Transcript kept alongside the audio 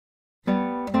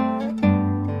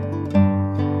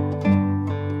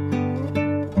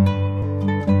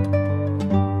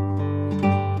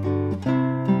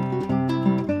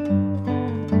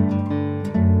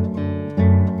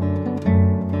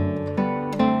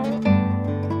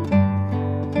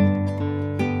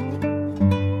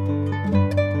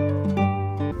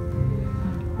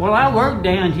Well, I worked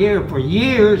down here for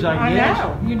years, I guess.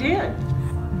 I know, you did.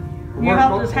 You Work,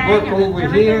 helped us hang work and over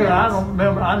everything here. I else. don't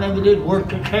remember. I never did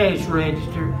work a cash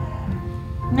register.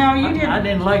 No, you did. I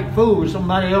didn't like fool with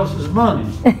somebody else's money.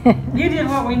 You did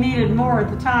what we needed more at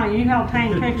the time. You helped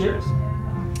hang pictures.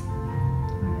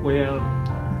 Well,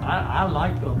 I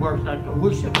like to work. I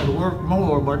wish I could work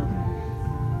more, but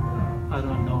I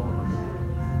don't know.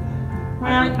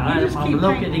 Well, you just I'm keep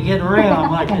looking painting. to get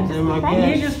around like I do, I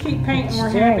guess. You just keep painting. We're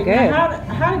Very happy. good. Now,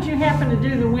 how did you happen to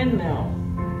do the windmill?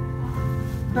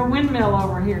 The windmill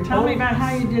over here. Tell me about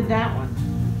how you did that one.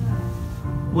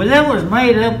 Well, that was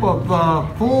made up of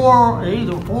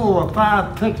either 4 or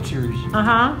 5 pictures.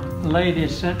 The lady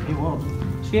sent me one.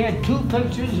 She had 2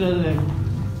 pictures of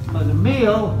the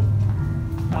mill,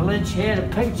 and then she had a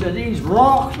picture of these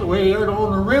rocks way out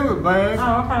on the riverbank.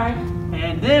 Oh, okay.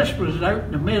 And this was out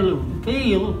in the middle of the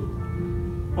field,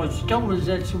 but she told us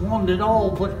that she wanted it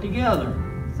all put together.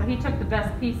 So he took the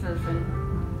best pieces and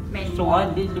made So I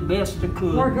did the best I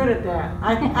could. We're good at that.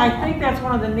 I think that's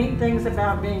one of the neat things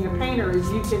about being a painter is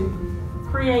you can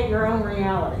create your own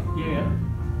reality. Yeah.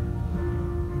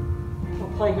 Or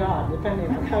play God, depending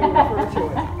on how you refer to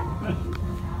it.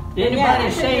 Did Yeah,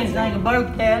 anybody say anything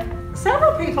about that?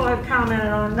 Several people have commented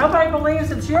on it. Nobody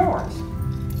believes it's yours.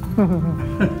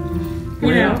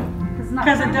 You know,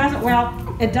 because it doesn't. Well,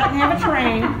 it doesn't have a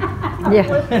train. Yeah.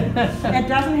 It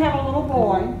doesn't have a little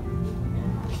boy.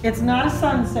 It's not a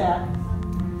sunset.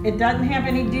 It doesn't have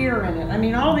any deer in it. I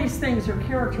mean, all these things are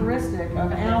characteristic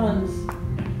of Alan's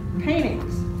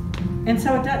paintings. And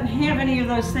so it doesn't have any of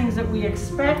those things that we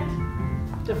expect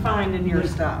to find in your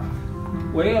stuff.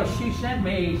 Well, she sent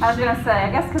me I was going to say,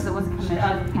 I guess because it was a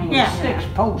commission painting. Yeah. 6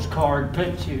 postcard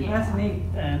pictures, That's neat.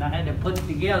 and I had to put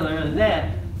together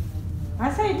that. I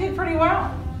say you did pretty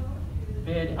well.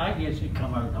 And I guess it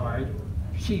come out all right.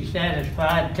 She's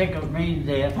satisfied, tickles me to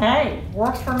death. Hey,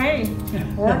 works for me.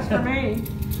 Works for me.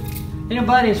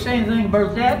 Anybody say anything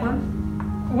about that one?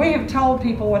 We have told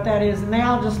people what that is, and they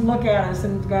all just look at us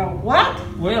and go, "What?"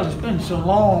 Well, it's been so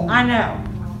long. I know.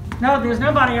 No, there's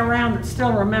nobody around that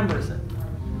still remembers it.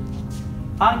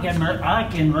 I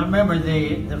can remember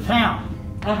the fountain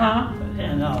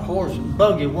and a horse and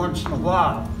buggy once in a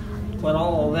while, but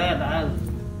all that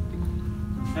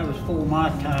that was for my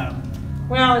time.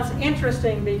 Well, it's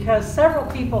interesting because several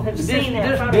people have seen that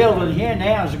This photograph. building here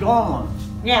now is gone.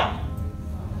 Yeah.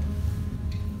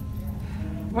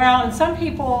 Well, and some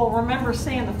people remember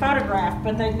seeing the photograph,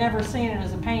 but they've never seen it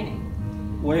as a painting.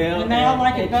 Well, And they all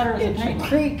like it better as a it's painting.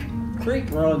 a creek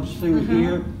runs through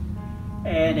here,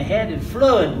 and it had it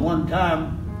flood one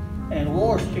time and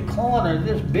washed the corner of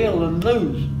this building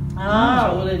loose.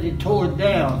 Oh. So that it tore it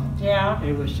down. Yeah.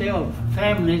 There was still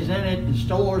families in it and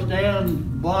stores down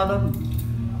bottom.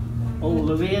 Old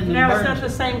Levin and Now, is that Bernstein. the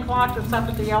same clock that's up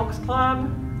at the Elks Club?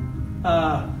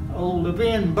 Old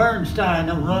Levin Bernstein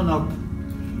run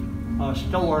a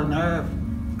store in there,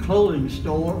 clothing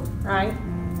store. Right.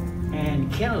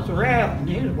 And Kenneth Rapp and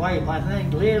his wife, I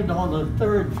think, lived on the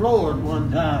 3rd floor at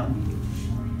one time.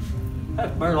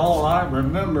 That's about all I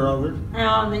remember of it.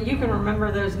 Now, that you can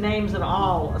remember those names at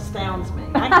all astounds me.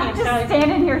 I can't Just tell you.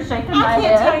 standing here shaking my I head.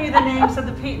 can't tell you the names of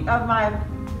of my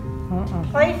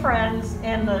play friends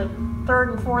in the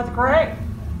 3rd and 4th grade.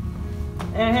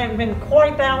 And it hadn't been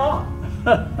quite that long.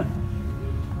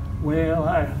 Well,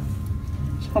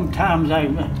 sometimes I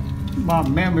can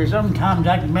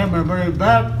remember very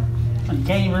about and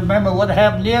can't remember what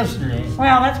happened yesterday.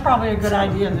 Well, that's probably a good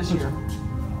idea this year.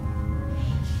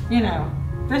 You know,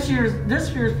 this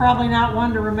year's probably not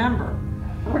one to remember.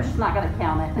 We're just not going to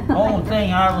count it. The only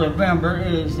thing I remember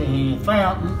is the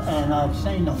fountain, and I've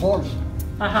seen the horse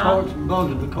and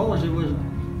buggy, because it was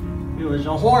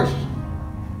a horse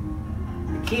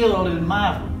killed in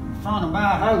front of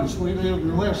my house. We lived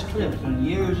in West Clifton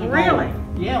years ago. Really?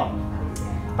 Yeah.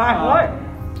 By what?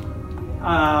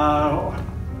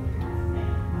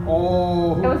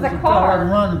 It was a fellow car.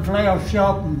 Run a flower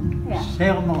shop and Yeah.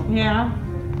 sell them. Yeah.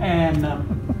 And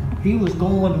he was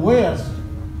going west,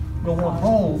 going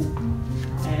home,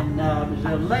 and there was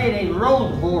a lady that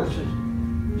rode horses.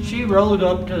 She rode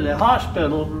up to the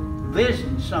hospital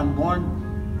visiting someone,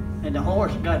 and the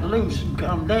horse got loose and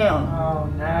come down. Oh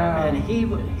no. And he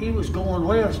was going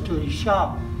west to his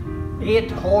shop. He hit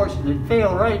the horse and it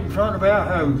fell right in front of our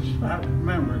house. I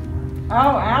remember it.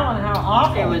 Oh, Alan, how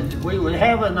awful. We were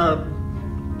having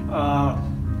a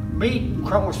meeting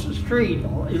across the street.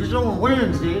 It was on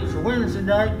Wednesday. It was a Wednesday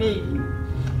night meeting,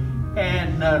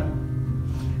 and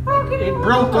it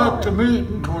broke up the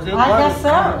meeting because it I was guess so.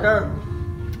 kind of dark.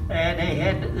 And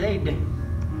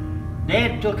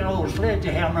Dad took an old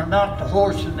sledgehammer, knocked the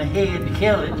horse in the head to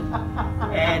kill it,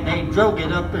 and they drove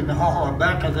it up in the holler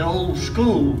back of the old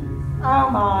school. Oh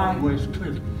my. West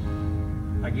Cliff.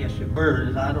 I guess it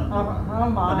burned, I don't know. Oh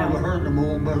my. I never heard them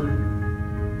all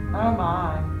burn. Oh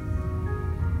my.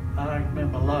 I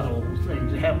remember a lot of old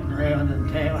things that happened around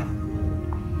in town.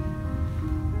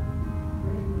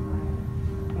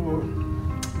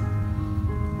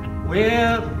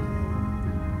 Well,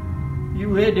 you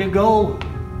ready to go?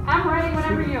 I'm ready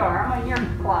whenever you are. I'm on your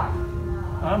clock.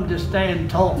 I'm just standing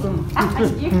talking.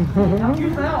 Help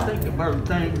yourself. Think about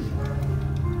things.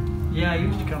 Yeah, I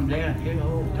used to come down here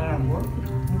all the time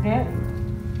working. Yeah.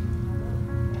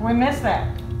 We missed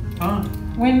that. Huh?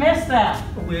 We missed that.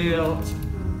 Well,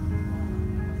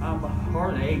 I'm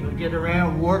hardly able to get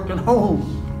around working home.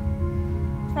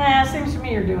 Seems to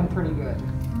me you're doing pretty good.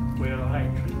 Well,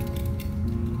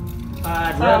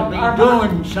 I'd So, rather be our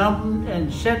doing something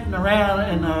and sitting around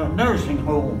in a nursing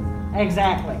home.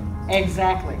 Exactly.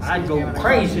 Exactly. I'd go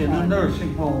crazy in a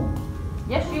nursing home.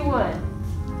 Yes, you would.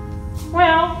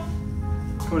 Well,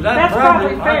 Because That's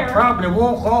probably fair. I'd probably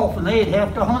walk off and they'd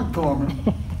have to hunt for me.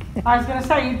 I was gonna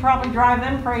say, you'd probably drive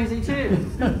them crazy too.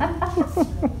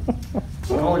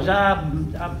 Because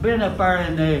I've been up there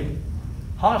in the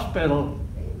hospital.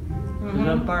 It was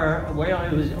up there, well,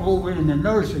 it was over in the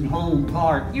nursing home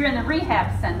part. You're in the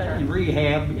rehab center.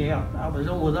 Rehab, yeah. I was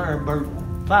over there about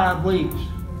 5 weeks.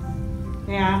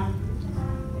 Yeah.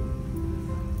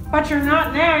 But you're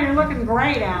not now, you're looking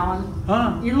great, Alan.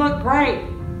 Huh? You look great.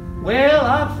 Well,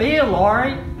 I feel all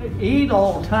right. Eat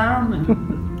all the time.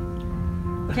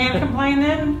 And Can't complain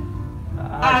then?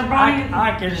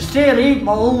 I can still eat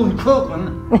my own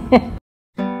cooking.